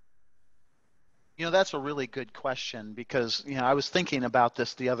 You know, that's a really good question because, you know, I was thinking about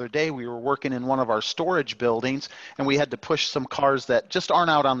this the other day. We were working in one of our storage buildings and we had to push some cars that just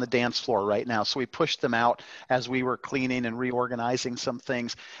aren't out on the dance floor right now. So we pushed them out as we were cleaning and reorganizing some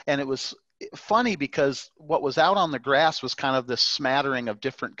things. And it was funny because what was out on the grass was kind of this smattering of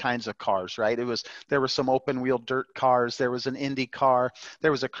different kinds of cars, right? There were some open wheel dirt cars, there was an Indy car, there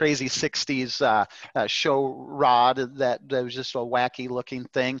was a crazy 60s show rod that was just a wacky looking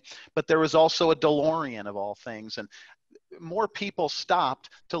thing, but there was also a DeLorean of all things. And more people stopped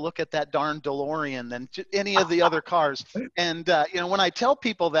to look at that darn DeLorean than any of the other cars. And you know, when I tell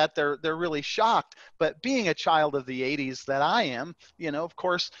people that, they're really shocked. But being a child of the 80s that I am, you know, of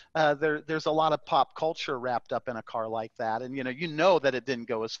course, there's a lot of pop culture wrapped up in a car like that. And you know that it didn't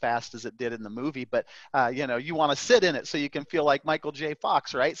go as fast as it did in the movie, but you know, you want to sit in it so you can feel like Michael J.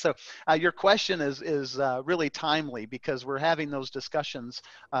 Fox, right? So your question is really timely because we're having those discussions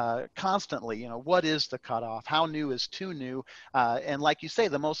constantly. You know, what is the cutoff? How new is too new? And like you say,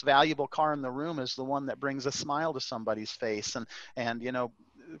 the most valuable car in the room is the one that brings a smile to somebody's face. And you know,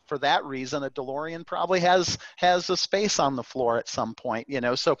 for that reason, a DeLorean probably has a space on the floor at some point, you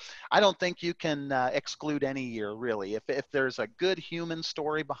know. So I don't think you can exclude any year, really. If there's a good human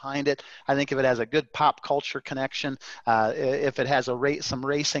story behind it, I think if it has a good pop culture connection, if it has some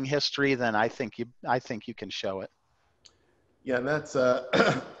racing history, then I think you can show it. Yeah, and that's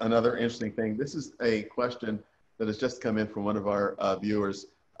another interesting thing. This is a question that has just come in from one of our viewers,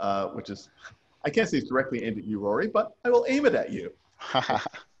 which is, I can't say it's directly aimed at you, Rory, but I will aim it at you.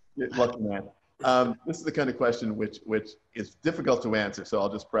 Lucky man. This is the kind of question which is difficult to answer, so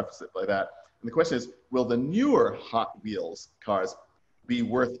I'll just preface it by that. And the question is, will the newer Hot Wheels cars be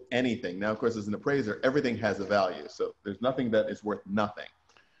worth anything. Now, of course, as an appraiser, everything has a value. So there's nothing that is worth nothing.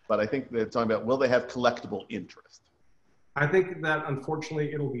 But I think they're talking about, will they have collectible interest? I think that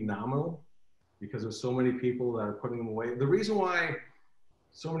unfortunately it'll be nominal because there's so many people that are putting them away. The reason why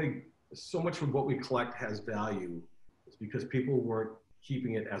so much of what we collect has value is because people weren't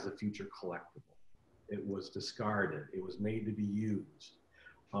keeping it as a future collectible. It was discarded. It was made to be used.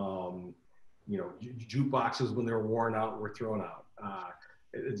 You know, jukeboxes when they were worn out were thrown out.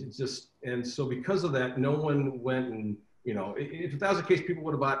 It's just, and so because of that, no one went and, you know, if that was the case, people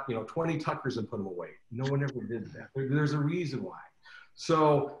would have bought, you know, 20 Tuckers and put them away. No one ever did that. There's a reason why.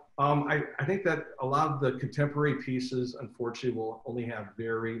 So I think that a lot of the contemporary pieces, unfortunately, will only have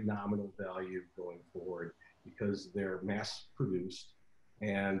very nominal value going forward because they're mass produced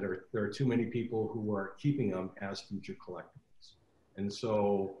and there are too many people who are keeping them as future collectibles. And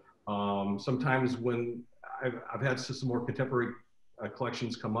so sometimes when I've had some more contemporary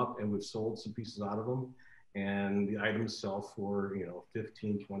collections come up and we've sold some pieces out of them and the items sell for, you know,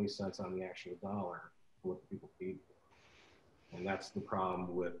 15, 20 cents on the actual dollar for what the people paid for. And that's the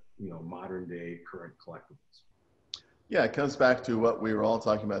problem with, you know, modern day current collectibles. Yeah, it comes back to what we were all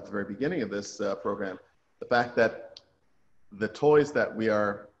talking about at the very beginning of this program. The fact that the toys that we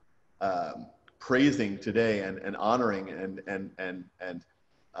are praising today and honoring and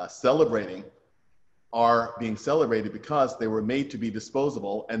celebrating are being celebrated because they were made to be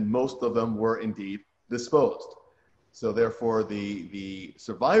disposable, and most of them were indeed disposed. So therefore, the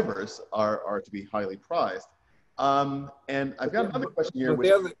survivors are to be highly prized. And I've got another question here.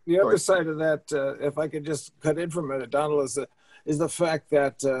 The other side of that, if I could just cut in for a minute, Donald, is the fact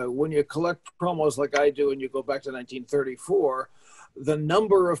that when you collect promos like I do and you go back to 1934, the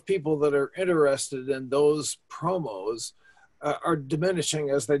number of people that are interested in those promos are diminishing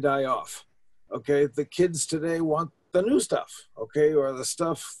as they die off. Okay, the kids today want the new stuff, okay, or the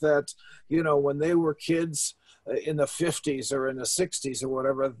stuff that, you know, when they were kids in the 50s or in the 60s or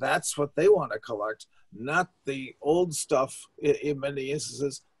whatever, that's what they want to collect, not the old stuff. In many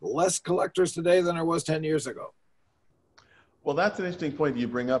instances, less collectors today than there was 10 years ago. Well, that's an interesting point you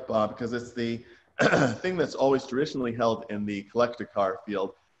bring up, because it's the thing that's always traditionally held in the collector car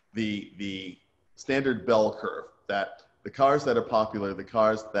field, the standard bell curve, that the cars that are popular, the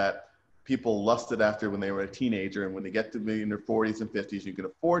cars that people lusted after when they were a teenager, and when they get to be in their 40s and 50s, you can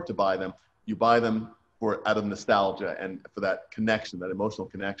afford to buy them. You buy them out of nostalgia and for that connection, that emotional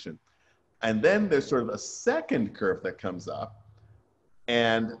connection. And then there's sort of a second curve that comes up,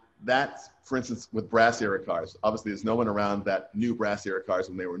 and that's, for instance, with brass era cars. Obviously, there's no one around that knew brass era cars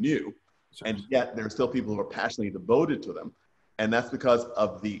when they were new, and yet there are still people who are passionately devoted to them, and that's because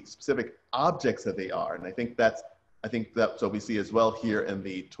of the specific objects that they are. And I think that's what we see as well here in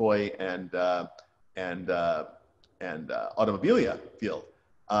the toy and automobilia field.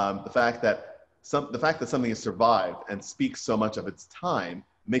 The fact that something has survived and speaks so much of its time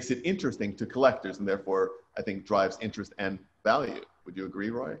makes it interesting to collectors, and therefore I think drives interest and value. Would you agree,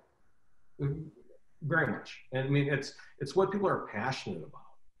 Roy? Very much. And I mean, it's what people are passionate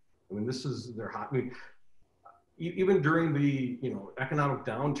about. I mean, this is their hot. I mean, even during the, you know, economic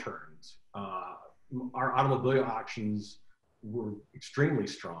downturns, our automobile auctions were extremely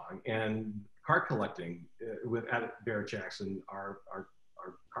strong, and car collecting at Barrett-Jackson, our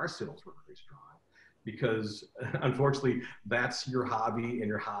car sales were very strong, because unfortunately that's your hobby, and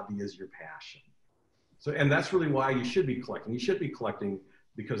your hobby is your passion. So, and that's really why you should be collecting. You should be collecting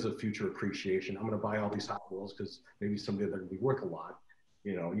because of future appreciation. I'm going to buy all these Hot Wheels because maybe someday they're going to be worth a lot.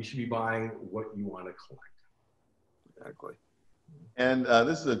 You know, you should be buying what you want to collect. Exactly. And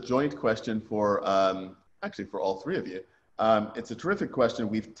this is a joint question for, actually for all three of you. It's a terrific question.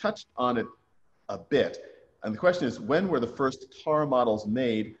 We've touched on it a bit. And the question is, when were the first car models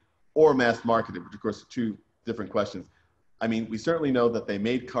made or mass marketed? Which of course are two different questions. I mean, we certainly know that they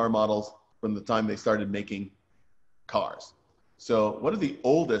made car models from the time they started making cars. So what are the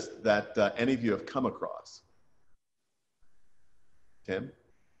oldest that any of you have come across? Tim?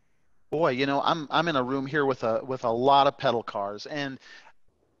 Boy, you know, I'm in a room here with a lot of pedal cars, and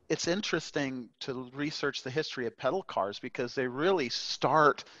it's interesting to research the history of pedal cars because they really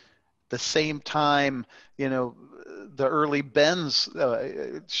start the same time, you know, the early Benz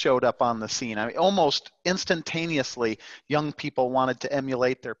showed up on the scene. I mean, almost instantaneously, young people wanted to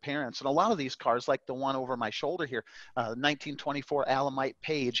emulate their parents. And a lot of these cars, like the one over my shoulder here, 1924 Alamite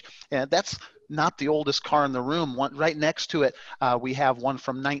Page, and that's not the oldest car in the room. Right next to it, we have one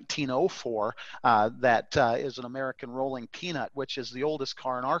from 1904 that is an American Rolling Peanut, which is the oldest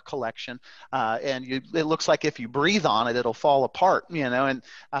car in our collection. And it looks like if you breathe on it, it'll fall apart, you know. And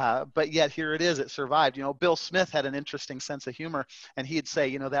but yet here it is. It survived. You know, Bill Smith had an interesting sense of humor, and he'd say,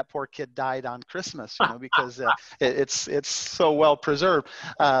 you know, that poor kid died on Christmas, you know, because it's so well preserved.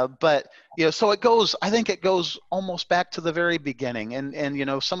 But you know, so it goes. I think it goes almost back to the very beginning, and you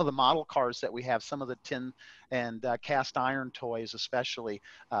know, some of the model cars that we have, some of the tin and cast iron toys, especially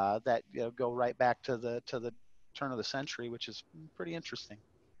that, you know, go right back to the turn of the century, which is pretty interesting.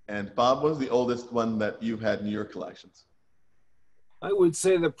 And Bob, what was the oldest one that you've had in your collections? I would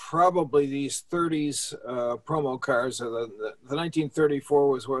say that probably these 30s promo cars, the 1934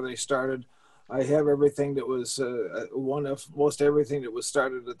 was where they started. I have everything that was one of most everything that was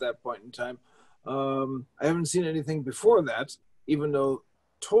started at that point in time. I haven't seen anything before that, even though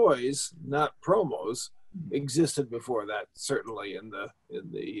toys, not promos, existed before that. Certainly in the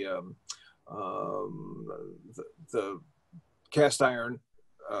cast iron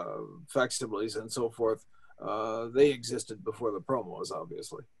facsimiles and so forth. They existed before the promos,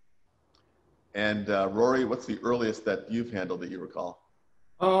 obviously. And Rory, what's the earliest that you've handled that you recall?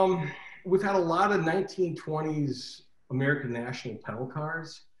 We've had a lot of 1920s American National pedal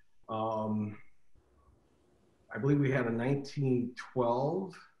cars. I believe we had a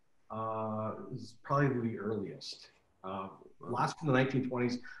 1912. Is probably the earliest. Lots from the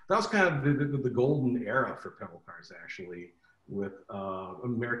 1920s. That was kind of the golden era for pedal cars, actually, with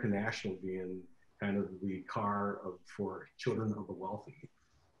American National being kind of the car for children of the wealthy.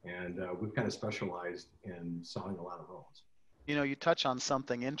 And we've kind of specialized in selling a lot of those. You know, you touch on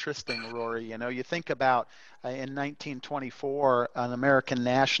something interesting, Rory. You know, you think about in 1924, an American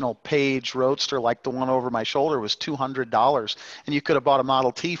National Page Roadster like the one over my shoulder was $200, and you could have bought a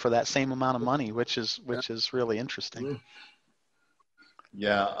Model T for that same amount of money, which is really interesting.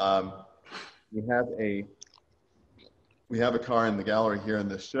 Yeah, we have a car in the gallery here in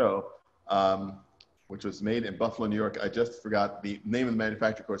this show, which was made in Buffalo, New York. I just forgot the name of the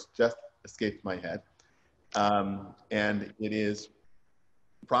manufacturer, of course, just escaped my head. And it is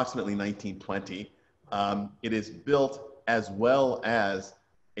approximately 1920. It is built as well as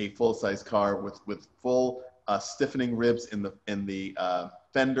a full-size car with full stiffening ribs in the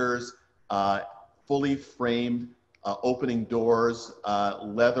fenders, fully framed opening doors,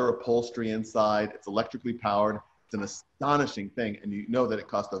 leather upholstery inside. It's electrically powered. It's an astonishing thing, and you know that it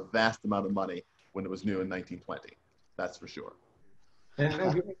cost a vast amount of money when it was new in 1920. That's for sure.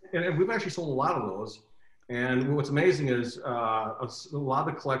 And we've actually sold a lot of those. And what's amazing is a lot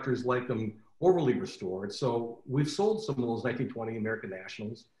of the collectors like them overly restored. So we've sold some of those 1920 American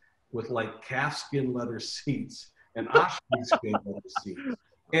Nationals with like calf skin leather seats and ostrich skin leather seats.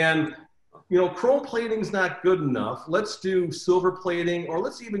 And, you know, chrome plating's not good enough. Let's do silver plating, or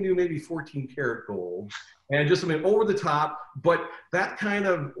let's even do maybe 14 karat gold. And just, I mean, over the top. But that kind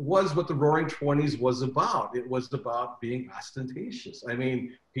of was what the Roaring 20s was about. It was about being ostentatious. I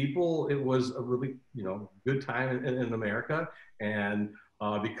mean, people, it was a really, you know, good time in America. And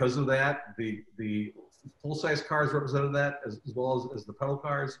because of that, the full-size cars represented that as well as the pedal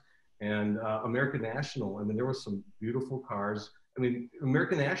cars. And American National, I mean, there were some beautiful cars. I mean,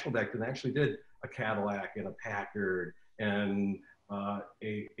 American National back then actually did a Cadillac and a Packard and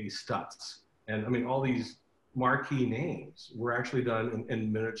a Stutz. And I mean, all these marquee names were actually done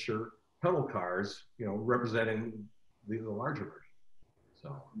in miniature pedal cars, you know, representing the larger version.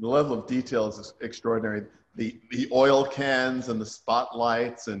 So the level of detail is extraordinary. The oil cans and the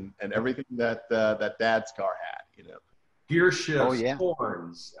spotlights and everything that that Dad's car had, you know. Gear shifts,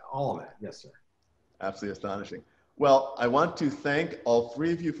 horns, all of that. Yes, sir. Absolutely astonishing. Well, I want to thank all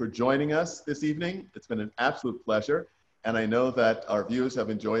three of you for joining us this evening. It's been an absolute pleasure. And I know that our viewers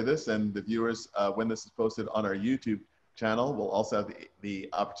have enjoyed this, and the viewers, when this is posted on our YouTube channel, will also have the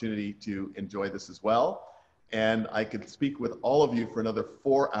opportunity to enjoy this as well. And I could speak with all of you for another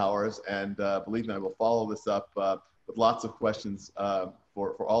 4 hours, and believe me, I will follow this up with lots of questions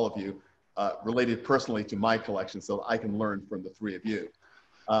for all of you related personally to my collection, so I can learn from the three of you.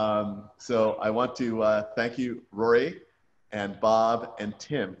 So I want to thank you, Rory and Bob and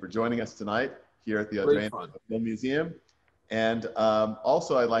Tim, for joining us tonight here at the Audrey Film Museum. And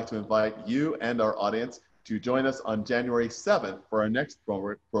also I'd like to invite you and our audience to join us on January 7th for our next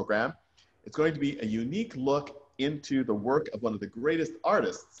program. It's going to be a unique look into the work of one of the greatest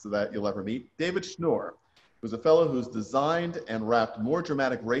artists that you'll ever meet, David Schnur, who's a fellow who's designed and wrapped more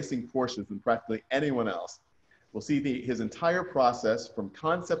dramatic racing Porsches than practically anyone else. We'll see his entire process from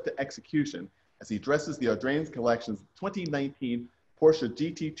concept to execution as he dresses the Audrain's Collection's 2019 Porsche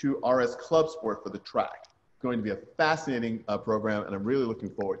GT2 RS Club Sport for the track. It's going to be a fascinating program, and I'm really looking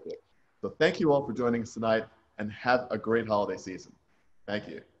forward to it. So thank you all for joining us tonight, and have a great holiday season. Thank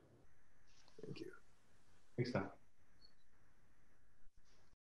you. Thank you. Thanks, Tom.